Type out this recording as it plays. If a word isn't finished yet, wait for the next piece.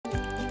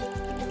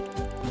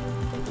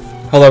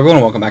Hello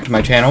everyone, welcome back to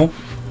my channel.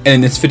 And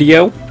in this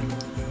video,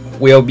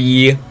 we'll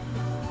be,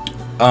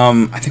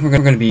 I think we're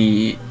going to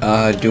be,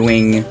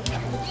 doing,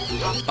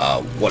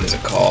 what is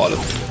it called?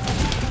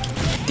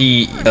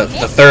 The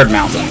third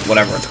mountain,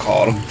 whatever it's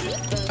called.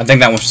 I think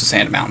that one's the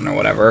sand mountain or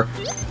whatever.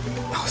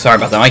 Oh, sorry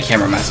about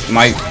that,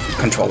 my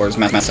controller's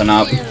messing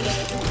up. Can't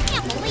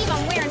believe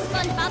I'm wearing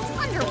SpongeBob's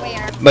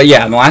underwear. But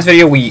yeah, in the last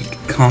video we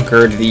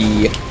conquered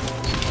the,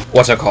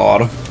 what's it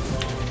called?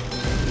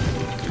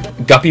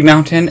 Guppy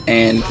Mountain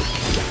and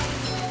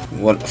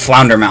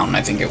Flounder Mountain,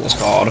 I think it was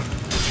called.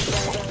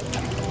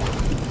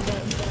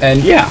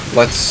 And yeah,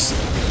 let's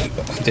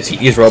defeat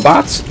these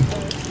robots.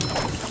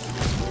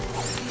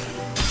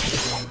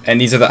 And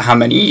these are how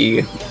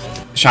many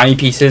shiny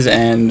pieces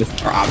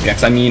or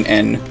objects, I mean,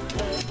 and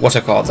what's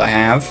it called? I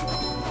have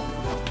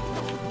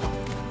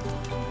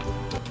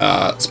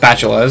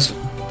spatulas.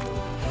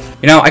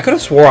 You know, I could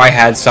have swore I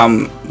had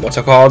some, what's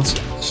it called?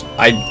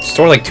 I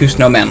stored like 2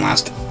 snowmen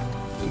last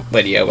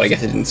video, but I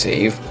guess it didn't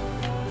save.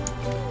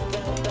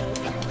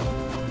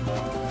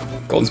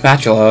 Golden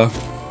spatula.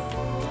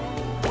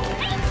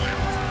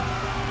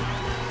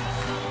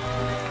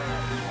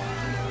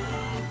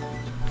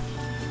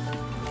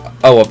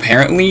 Oh,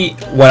 apparently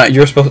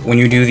when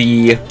you do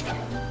the,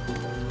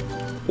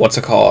 what's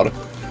it called?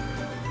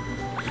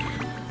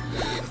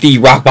 The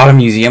Rock Bottom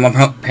Museum,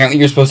 apparently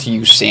you're supposed to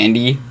use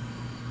Sandy,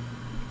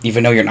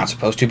 even though you're not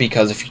supposed to,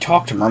 because if you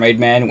talk to Mermaid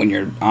Man when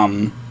you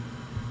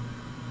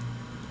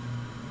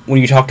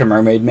talk to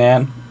Mermaid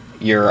Man,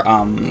 you're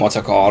what's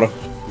it called?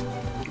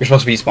 You're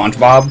supposed to be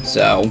SpongeBob,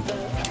 so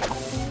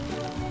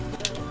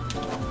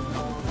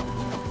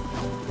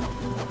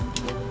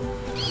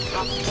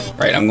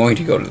right, I'm going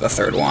to go to the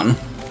third one.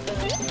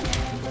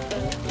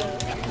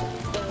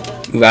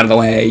 Move out of the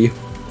way.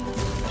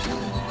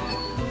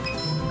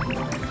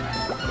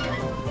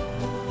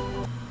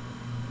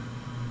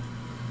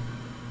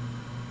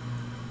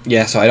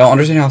 Yeah, so I don't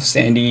understand how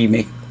Sandy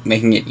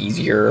making it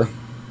easier.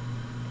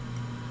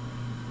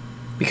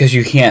 Because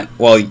you can't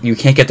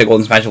get the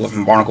golden spatula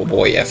from Barnacle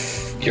Boy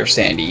if you're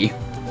Sandy.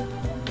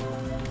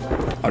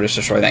 I'll just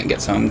destroy that and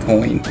get some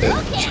coin,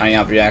 shiny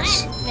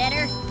objects.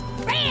 Better.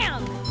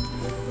 Bam!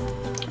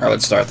 Alright,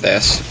 let's start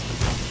this.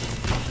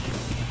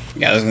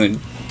 Yeah, this is gonna,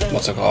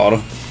 what's it called?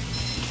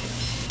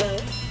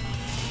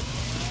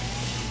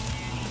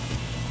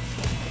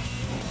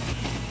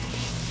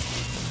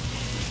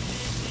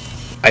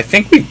 I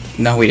think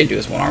no, we didn't do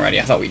this one already.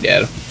 I thought we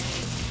did.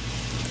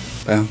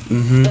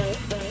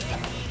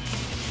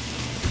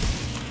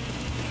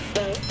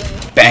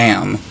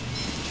 Bam.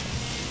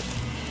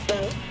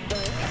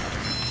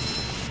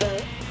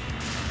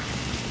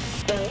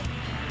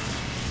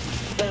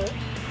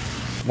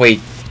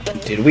 Wait,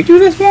 did we do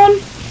this one?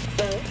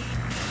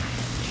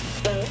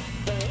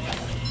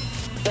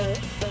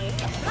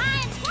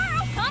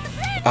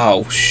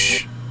 Oh,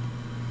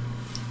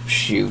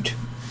 shoot.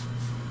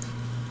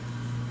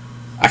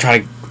 I try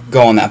to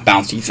go on that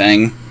bouncy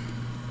thing.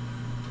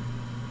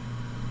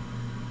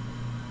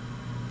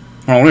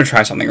 I want to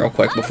try something real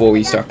quick before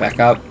we start back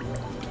up.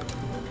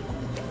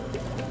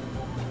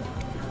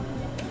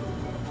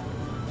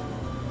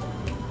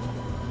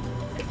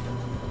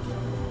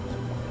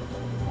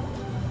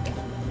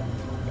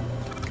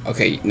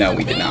 Okay, no,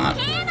 we did not.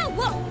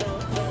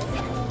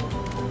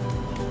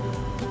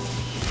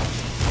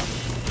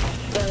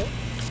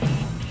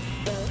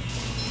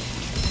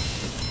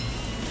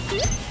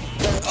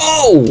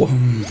 Oh!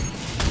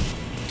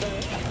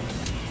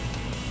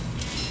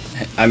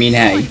 I mean,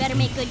 hey. Better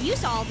make good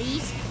use of all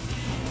these.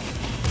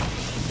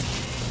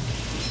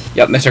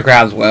 Yep, Mr.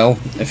 Krabs will.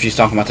 If she's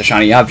talking about the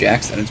shiny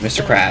objects, then it's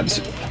Mr.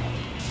 Krabs.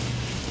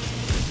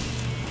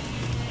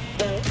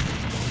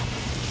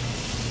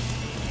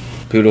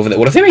 Dude, over there.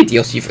 What if they made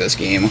DLC for this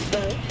game?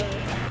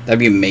 That'd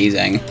be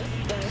amazing.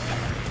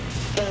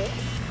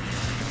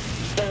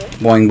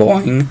 Boing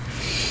boing.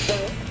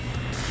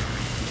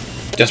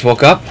 Just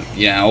woke up,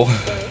 you know.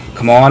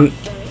 Come on.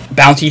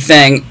 Bounty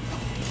thing.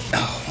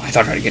 Oh, I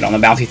thought I tried to get on the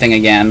bounty thing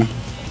again.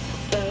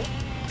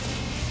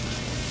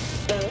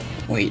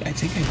 Wait, I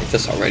think I did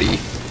this already.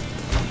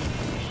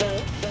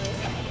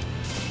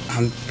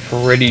 I'm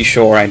pretty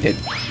sure I did.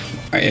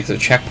 Alright, it's a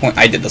checkpoint.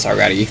 I did this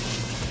already.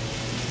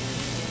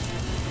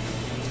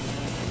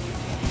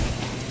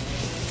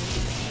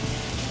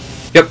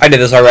 Yep, I did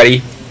this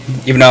already.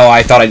 Even though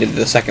I thought I did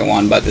the second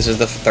one, but this is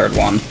the third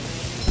one.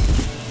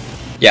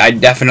 Yeah, I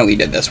definitely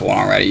did this one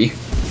already.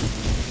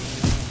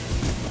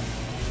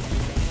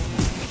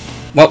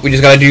 Well, we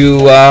just gotta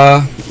do,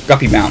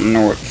 Guppy Mountain,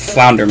 or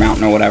Flounder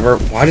Mountain, or whatever.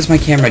 Why does my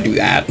camera do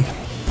that?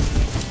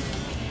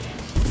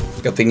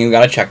 Good thing you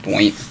got a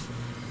checkpoint.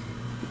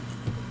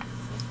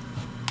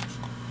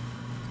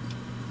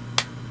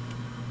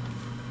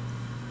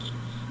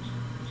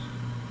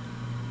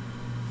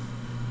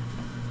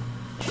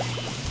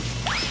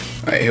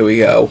 Alright, here we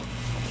go.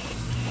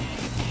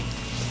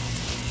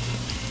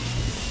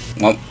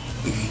 Well,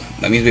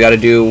 that means we gotta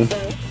do...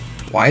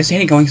 Why is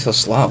Danny going so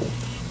slow?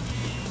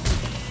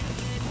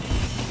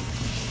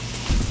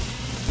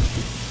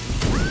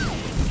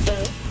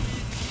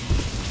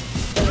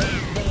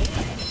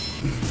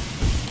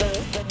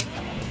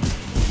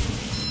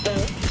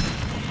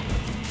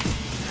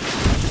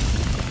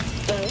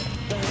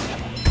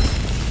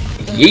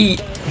 Yeet.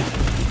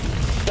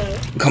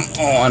 Come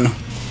on.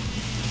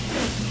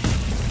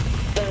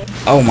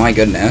 Oh my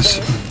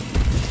goodness.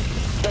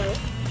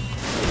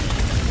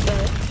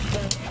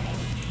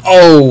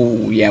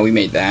 Oh, yeah, we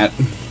made that.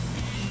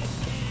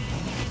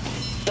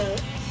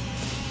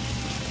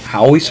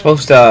 How are we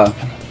supposed to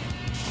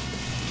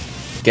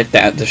get the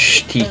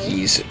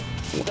tikis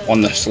on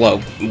the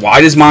slope?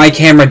 Why does my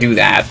camera do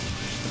that?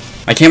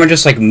 My camera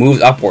just like moves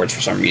upwards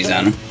for some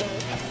reason.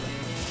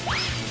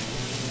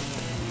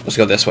 Let's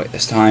go this way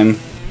this time.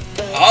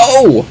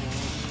 Oh!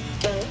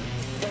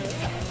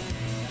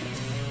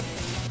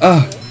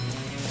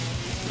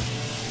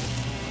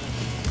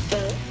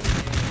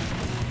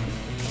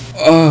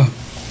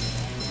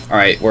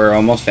 Alright, we're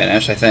almost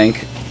finished, I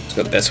think. Let's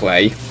go this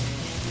way.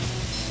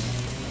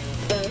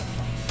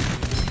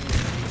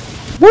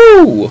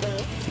 Woo!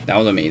 That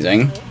was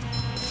amazing.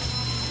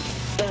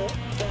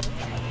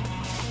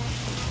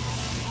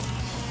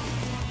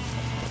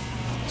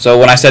 So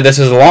when I said this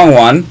is a long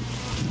one,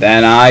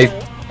 then I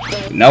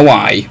know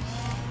why.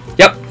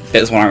 Yep,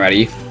 this one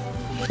already.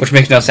 Which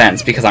makes no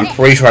sense, because I'm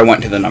pretty sure I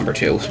went to the number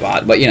 2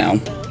 spot, but you know.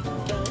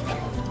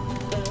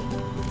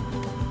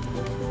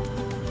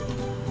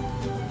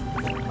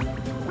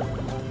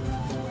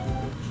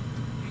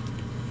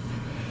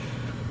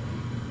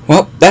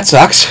 Well, that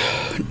sucks.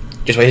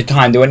 Just wasted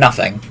time doing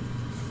nothing.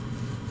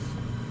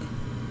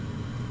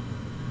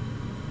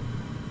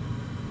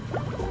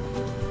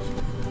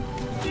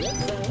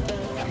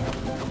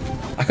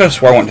 I could have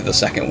swore I went to the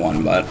second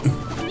one, but...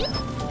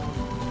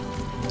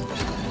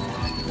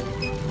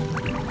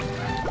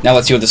 Now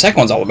let's see what the second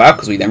one's all about,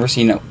 because we've never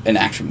seen it in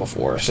action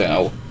before,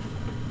 so...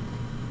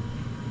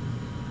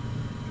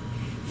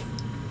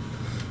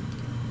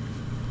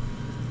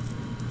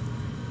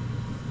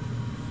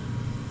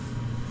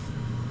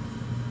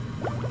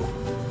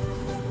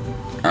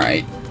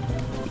 Alright.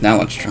 Now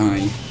let's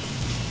try...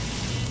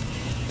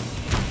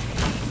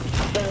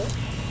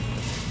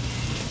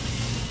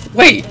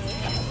 Wait!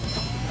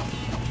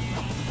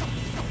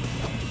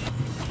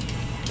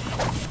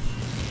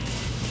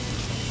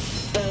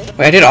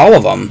 Wait, I did all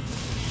of them.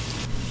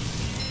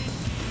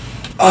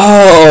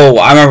 Oh,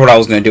 I remember what I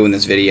was going to do in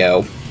this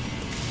video.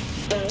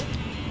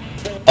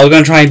 I was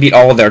going to try and beat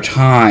all of their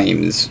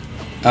times.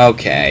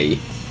 Okay.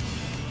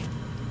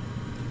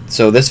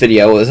 So this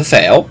video is a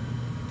fail.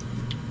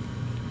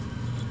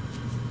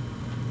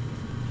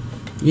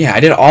 Yeah, I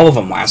did all of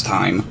them last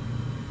time.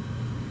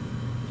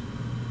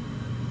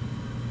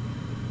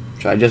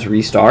 Should I just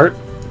restart?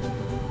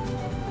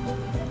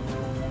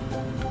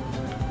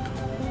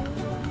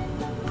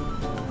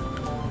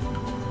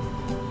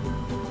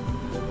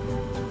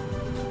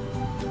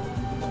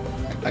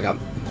 I got...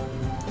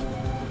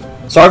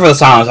 Sorry for the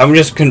silence, I'm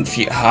just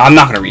confused. I'm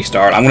not gonna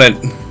restart. I'm gonna...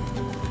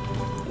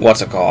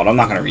 What's it called? I'm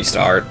not gonna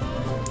restart.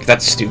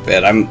 That's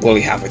stupid. I'm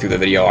literally halfway through the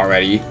video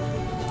already.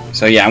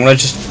 So yeah, I'm gonna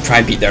just try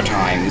and beat their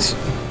times.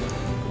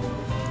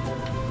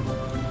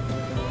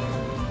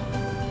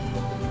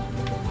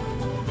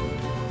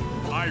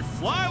 I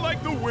fly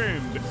like the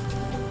wind.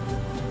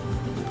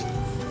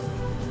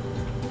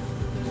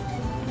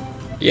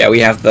 Yeah, we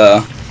have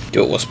the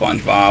do it with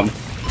SpongeBob.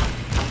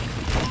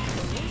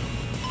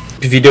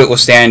 If you do it with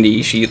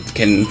Sandy, she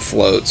can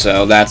float,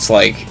 so that's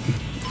like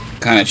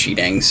kind of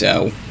cheating,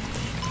 so.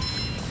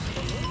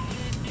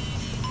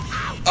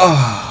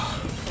 Oh.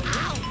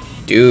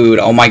 Dude,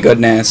 oh my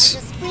goodness.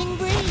 The spring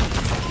breeze.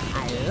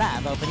 I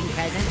love opening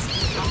presents.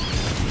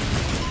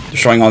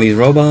 Destroying all these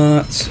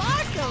robots.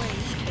 Sparkly.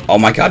 Oh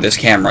my god, this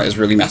camera is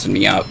really messing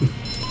me up.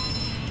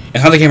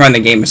 It's not the camera in the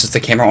game, it's just the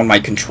camera on my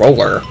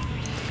controller.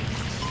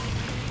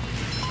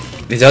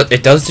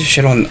 It does this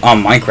shit on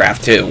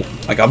Minecraft too.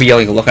 Like I'll be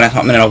like looking at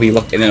something and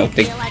then it'll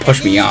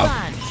push me up.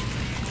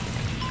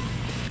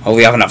 Hopefully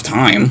we have enough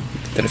time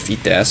to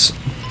defeat this.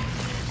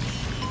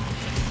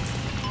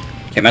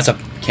 Can't mess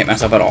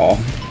up at all.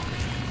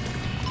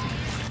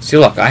 See,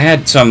 look, I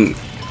had some.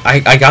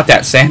 I got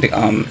that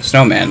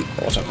snowman.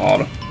 What's it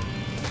called?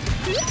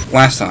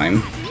 Last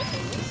time.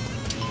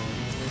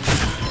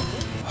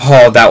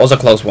 Oh, that was a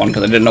close one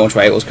because I didn't know which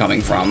way it was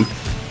coming from.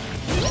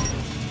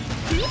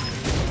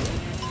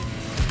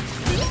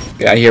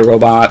 Get out of here,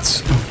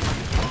 robots.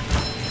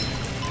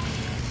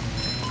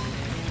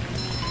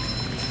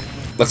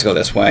 Let's go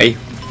this way.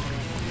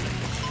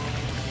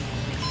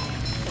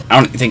 I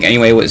don't think any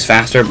way was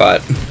faster,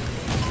 but...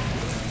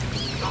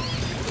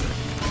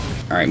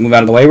 Alright, move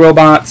out of the way,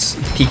 robots.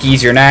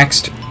 Kiki's, you're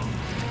next.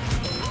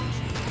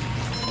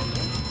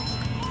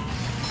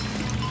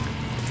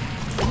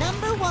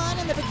 Number 1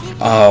 in the Bikini.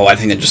 Oh, I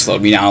think that just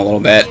slowed me down a little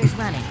bit.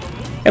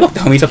 Hey, look, the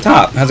homie's up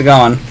top. How's it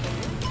going?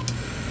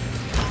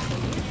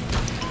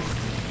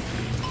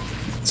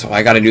 So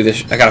I gotta do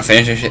this. I gotta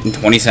finish this shit in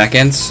 20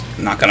 seconds.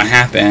 Not gonna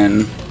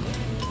happen.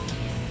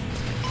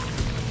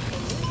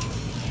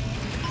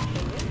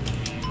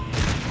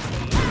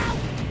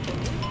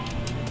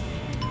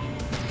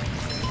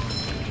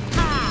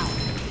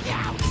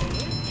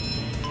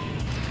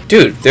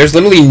 Dude, there's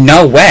literally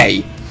no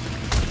way.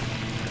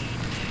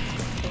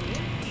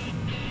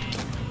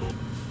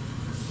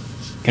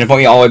 Can you put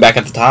me all the way back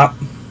at the top?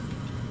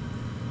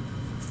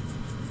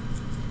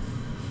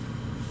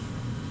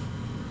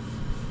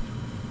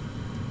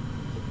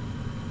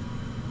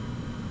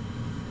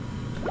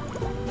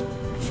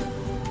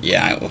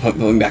 Yeah, we'll put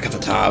me back at the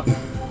top.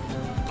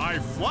 I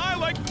fly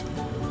like...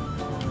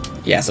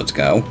 Yes, let's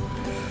go.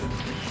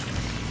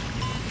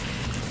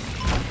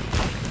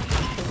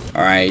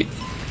 Alright.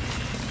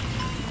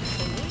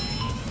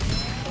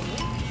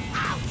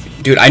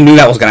 Dude, I knew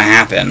that was gonna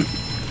happen.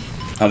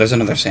 Oh, there's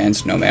another sand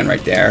snowman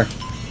right there.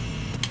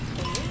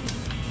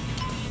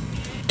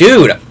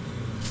 Dude!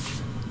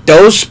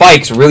 Those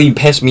spikes really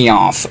piss me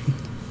off.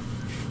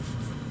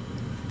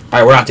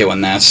 Alright, we're not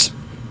doing this.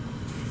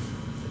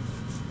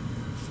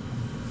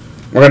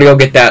 We're gonna go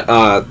get that,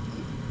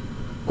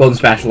 golden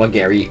spatula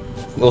Gary.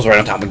 Goes right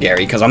on top of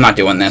Gary, because I'm not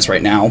doing this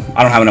right now.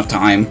 I don't have enough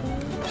time.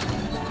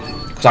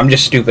 Because I'm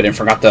just stupid and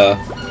forgot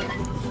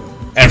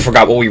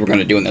what we were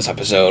gonna do in this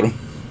episode.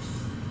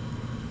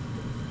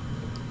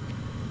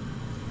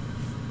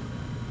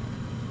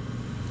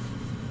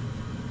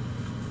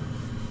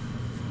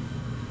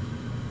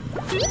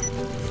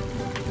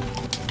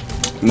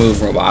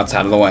 Move, robots,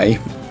 out of the way.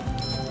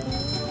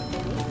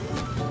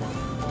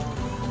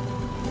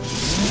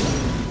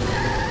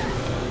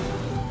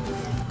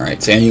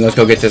 Alright, Sandy, let's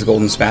go get this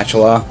golden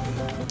spatula.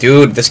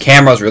 Dude, this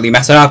camera's really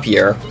messing up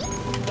here.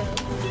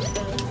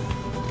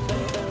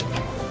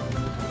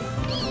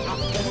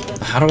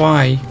 How do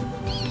I...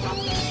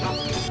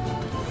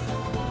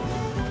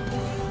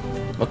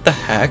 What the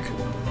heck?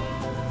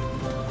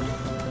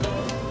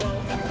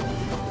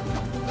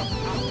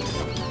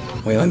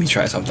 Wait, let me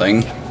try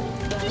something.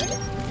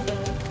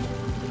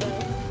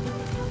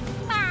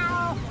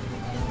 Wow.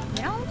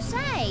 You don't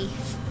say.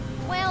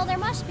 Well, there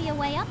must be a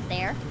way up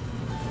there.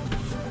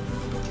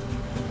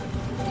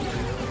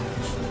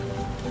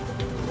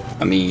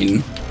 I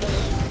mean...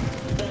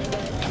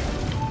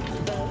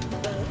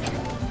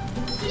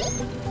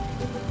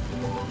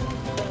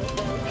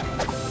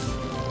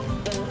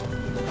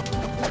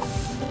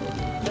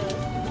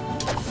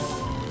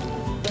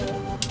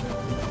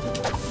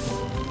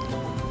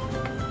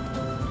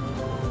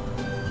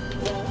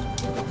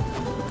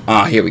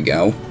 Ah, here we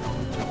go.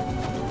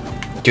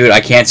 Dude, I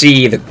can't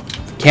see the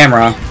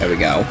camera. There we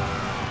go.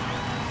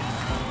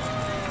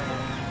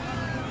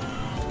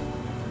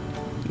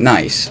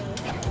 Nice.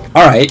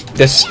 Alright,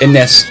 in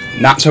this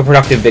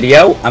not-so-productive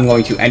video, I'm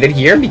going to end it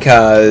here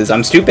because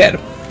I'm stupid.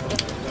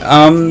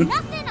 Nothing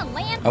a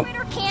land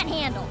critter can't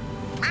handle.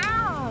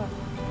 Ow.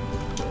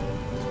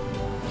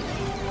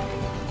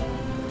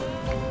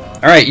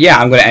 Alright, yeah,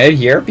 I'm going to end it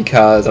here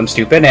because I'm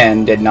stupid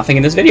and did nothing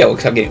in this video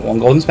except getting one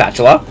golden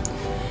spatula.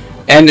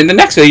 And in the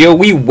next video,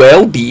 we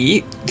will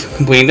be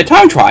completing the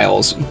time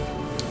trials.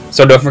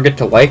 So don't forget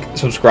to like,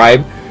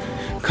 subscribe,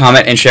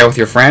 comment, and share with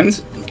your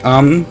friends.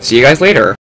 See you guys later.